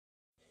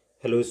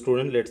Hello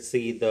student, let's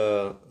see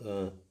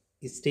the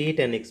state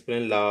and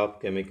explain law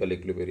of chemical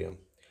equilibrium.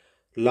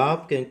 Law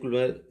of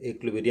chemical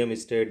equilibrium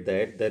states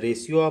that the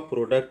ratio of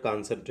product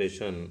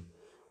concentration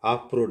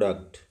of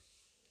product,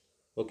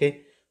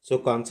 okay, so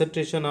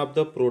concentration of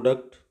the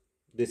product,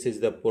 this is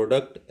the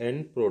product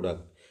and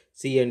product,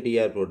 C and D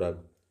are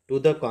product, to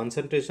the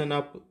concentration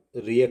of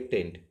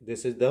reactant,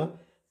 this is the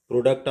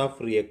product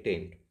of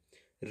reactant,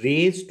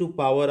 raised to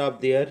power of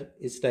their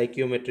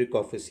stoichiometric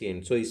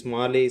coefficient. So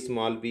small a,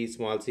 small b,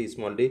 small c,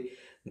 small d,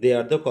 they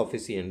are the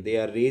coefficient, they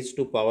are raised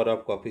to power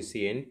of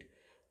coefficient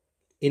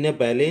in a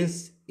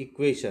balance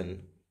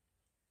equation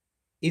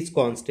is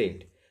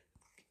constant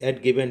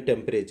at given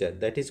temperature,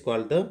 that is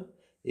called the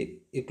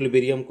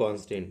equilibrium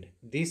constant.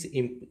 This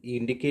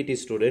indicate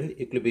student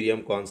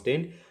equilibrium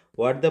constant.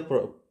 What the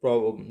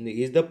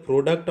is the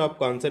product of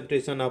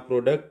concentration of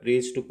product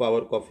raised to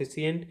power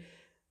coefficient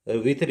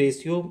with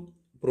ratio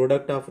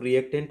product of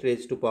reactant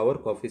raised to power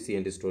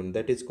coefficient student,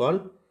 that is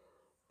called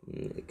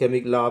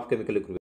chemical law of chemical equilibrium.